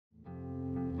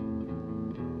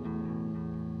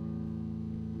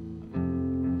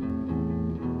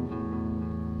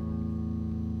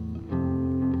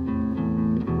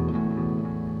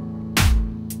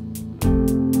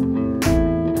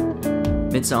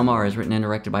Midsommar is written and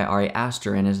directed by Ari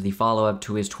Aster and is the follow-up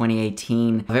to his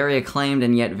 2018 very acclaimed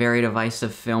and yet very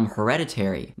divisive film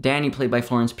Hereditary. Danny, played by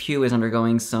Florence Pugh, is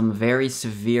undergoing some very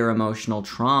severe emotional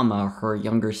trauma. Her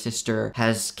younger sister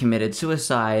has committed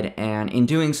suicide, and in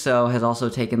doing so has also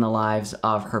taken the lives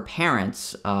of her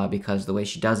parents, because the way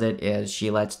she does it is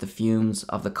she lets the fumes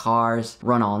of the cars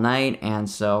run all night, and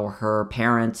so her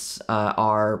parents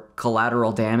are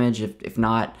collateral damage, if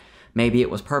not maybe it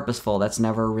was purposeful. That's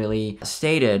never really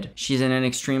stated. She's in an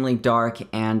extremely dark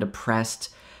and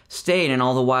depressed state, and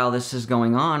all the while this is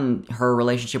going on, her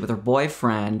relationship with her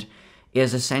boyfriend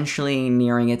is essentially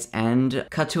nearing its end.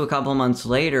 Cut to a couple months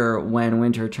later when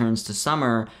winter turns to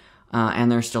summer,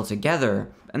 and they're still together.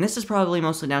 And this is probably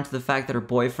mostly down to the fact that her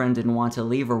boyfriend didn't want to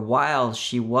leave her while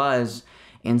she was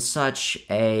in such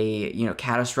a,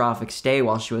 catastrophic state,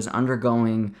 while she was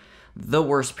undergoing the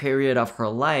worst period of her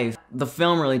life. The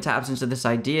film really taps into this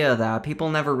idea that people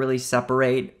never really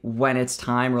separate when it's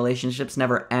time. Relationships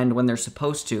never end when they're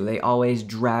supposed to. They always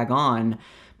drag on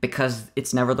because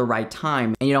it's never the right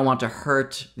time. And you don't want to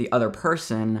hurt the other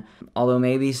person, although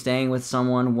maybe staying with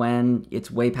someone when it's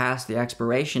way past the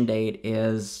expiration date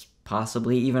is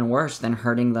possibly even worse than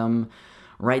hurting them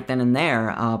right then and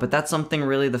there. But that's something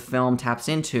really the film taps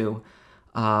into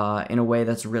in a way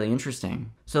that's really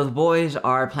interesting. So the boys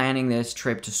are planning this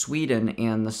trip to Sweden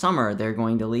in the summer. They're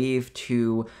going to leave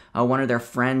to one of their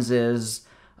friends'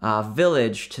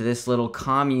 village, to this little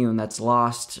commune that's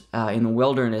lost in the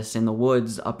wilderness, in the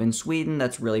woods up in Sweden.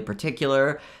 That's really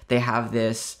particular. They have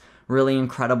this really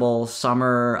incredible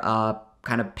summer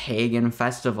kind of pagan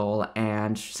festival,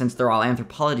 and since they're all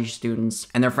anthropology students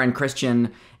and their friend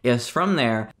Christian is from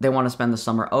there, they want to spend the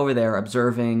summer over there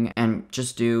observing and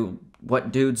just do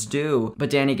what dudes do. But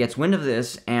Danny gets wind of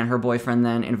this, and her boyfriend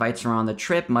then invites her on the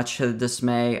trip, much to the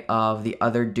dismay of the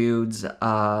other dudes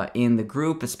in the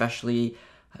group, especially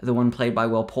the one played by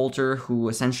Will Poulter, who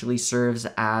essentially serves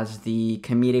as the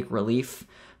comedic relief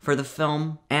for the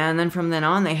film. And then from then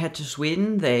on, they head to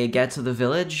Sweden, they get to the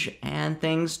village, and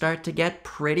things start to get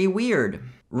pretty weird.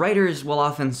 Writers will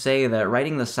often say that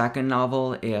writing the second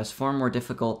novel is far more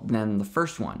difficult than the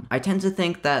first one. I tend to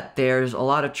think that there's a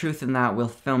lot of truth in that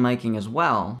with filmmaking as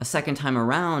well. A second time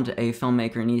around, a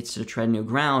filmmaker needs to tread new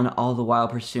ground, all the while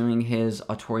pursuing his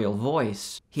authorial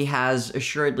voice. He has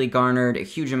assuredly garnered a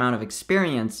huge amount of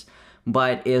experience,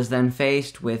 but is then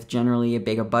faced with generally a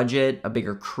bigger budget, a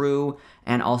bigger crew,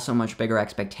 and also much bigger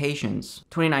expectations.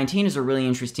 2019 is a really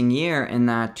interesting year in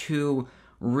that two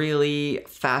really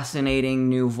fascinating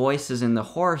new voices in the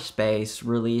horror space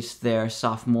released their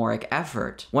sophomoric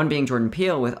effort. One being Jordan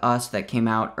Peele with Us, that came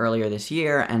out earlier this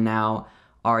year, and now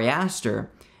Ari Aster.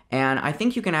 And I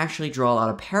think you can actually draw a lot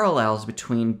of parallels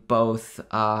between both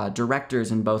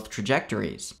directors and both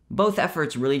trajectories. Both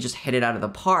efforts really just hit it out of the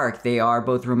park. They are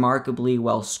both remarkably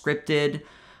well scripted,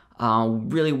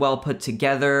 really well put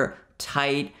together,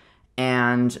 tight,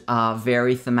 and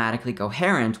very thematically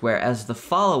coherent, whereas the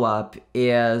follow-up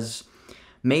is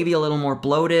maybe a little more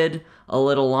bloated, a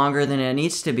little longer than it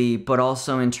needs to be, but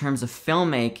also in terms of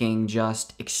filmmaking,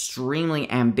 just extremely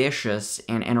ambitious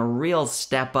and a real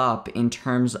step up in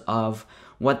terms of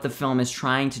what the film is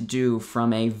trying to do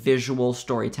from a visual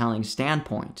storytelling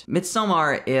standpoint.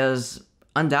 Midsommar is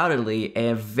undoubtedly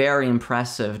a very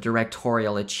impressive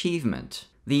directorial achievement.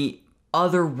 The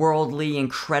otherworldly,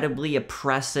 incredibly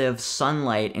oppressive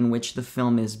sunlight in which the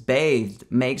film is bathed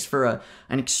makes for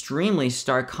an extremely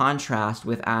stark contrast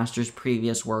with Aster's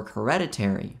previous work,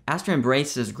 Hereditary. Aster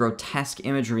embraces grotesque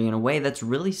imagery in a way that's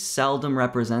really seldom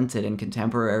represented in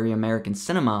contemporary American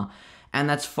cinema, and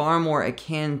that's far more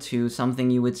akin to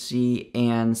something you would see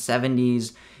in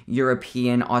 70s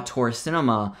European auteur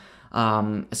cinema,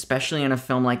 especially in a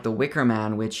film like The Wicker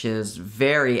Man, which is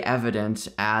very evident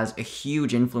as a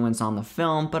huge influence on the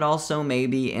film, but also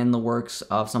maybe in the works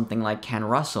of something like Ken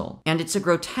Russell. And it's a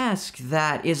grotesque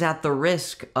that is at the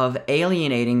risk of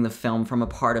alienating the film from a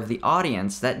part of the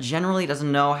audience that generally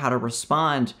doesn't know how to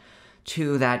respond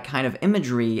to that kind of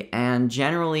imagery and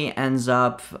generally ends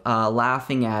up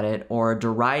laughing at it or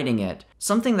deriding it.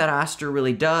 Something that Aster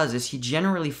really does is he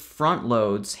generally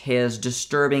front-loads his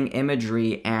disturbing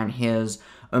imagery and his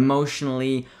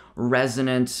emotionally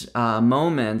resonant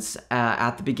moments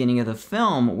at the beginning of the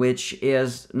film, which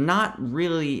is not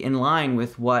really in line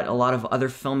with what a lot of other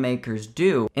filmmakers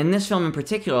do. In this film in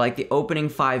particular, like the opening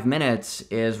 5 minutes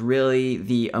is really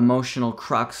the emotional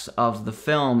crux of the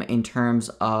film in terms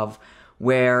of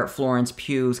where Florence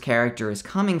Pugh's character is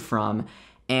coming from.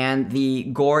 And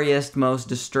the goriest, most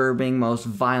disturbing, most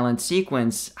violent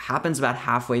sequence happens about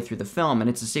halfway through the film, and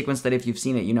it's a sequence that if you've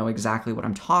seen it, you know exactly what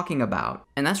I'm talking about.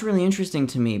 And that's really interesting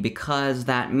to me because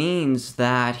that means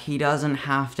that he doesn't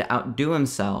have to outdo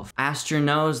himself. Aster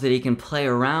knows that he can play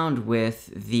around with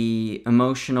the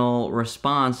emotional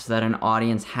response that an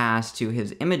audience has to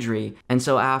his imagery, and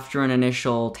so after an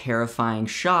initial terrifying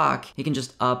shock, he can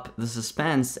just up the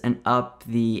suspense and up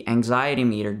the anxiety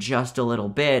meter just a little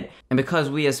bit, and because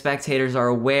we as spectators are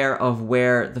aware of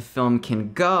where the film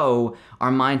can go,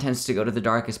 our mind tends to go to the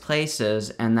darkest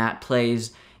places, and that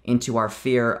plays into our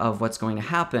fear of what's going to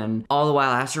happen. All the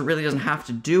while, Aster really doesn't have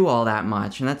to do all that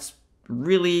much, and that's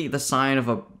really the sign of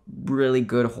a really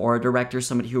good horror director,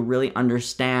 somebody who really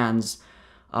understands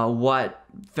what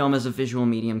film as a visual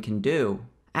medium can do.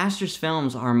 Aster's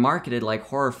films are marketed like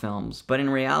horror films, but in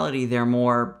reality they're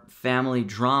more family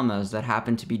dramas that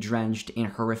happen to be drenched in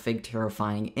horrific,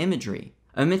 terrifying imagery.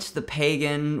 Amidst the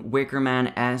pagan, Wicker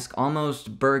Man-esque,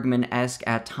 almost Bergman-esque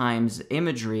at times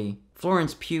imagery,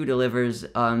 Florence Pugh delivers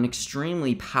an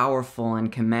extremely powerful and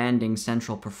commanding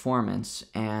central performance,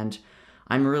 and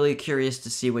I'm really curious to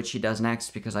see what she does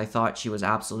next because I thought she was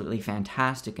absolutely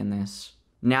fantastic in this.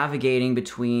 Navigating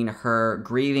between her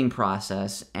grieving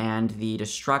process and the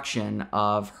destruction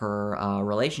of her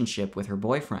relationship with her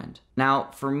boyfriend.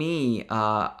 Now, for me,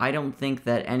 I don't think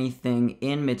that anything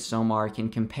in Midsommar can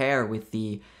compare with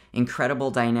the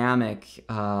incredible dynamic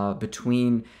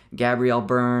between Gabrielle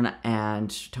Byrne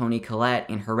and Toni Collette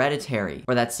in Hereditary,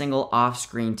 or that single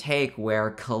off-screen take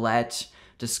where Collette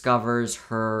discovers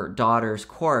her daughter's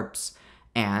corpse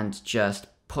and just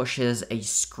pushes a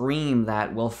scream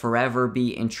that will forever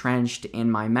be entrenched in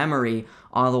my memory,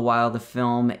 all the while the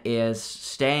film is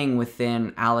staying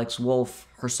within Alex Wolff,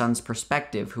 her son's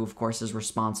perspective, who of course is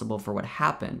responsible for what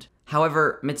happened.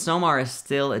 However, Midsommar is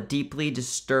still a deeply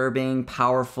disturbing,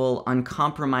 powerful,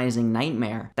 uncompromising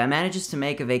nightmare that manages to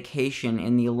make a vacation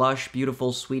in the lush,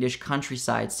 beautiful Swedish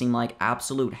countryside seem like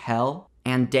absolute hell,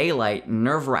 and daylight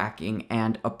nerve-wracking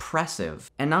and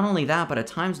oppressive. And not only that, but at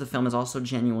times the film is also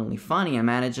genuinely funny and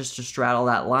manages to straddle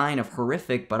that line of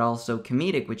horrific but also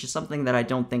comedic, which is something that I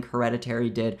don't think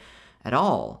Hereditary did at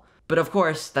all. But of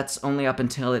course, that's only up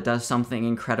until it does something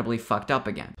incredibly fucked up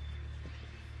again.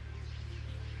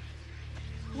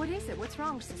 What is it? What's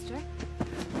wrong, sister?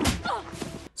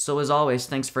 So as always,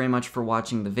 thanks very much for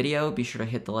watching the video. Be sure to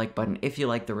hit the like button if you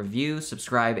like the review,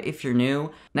 subscribe if you're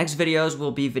new. Next videos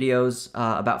will be videos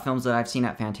about films that I've seen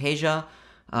at Fantasia,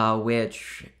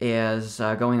 which is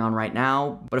going on right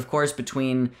now. But of course,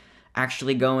 between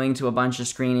actually going to a bunch of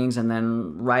screenings and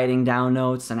then writing down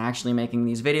notes and actually making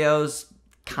these videos,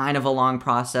 kind of a long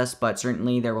process, but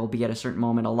certainly there will be at a certain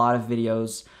moment a lot of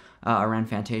videos around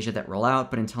Fantasia that roll out.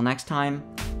 But until next time,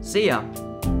 see ya!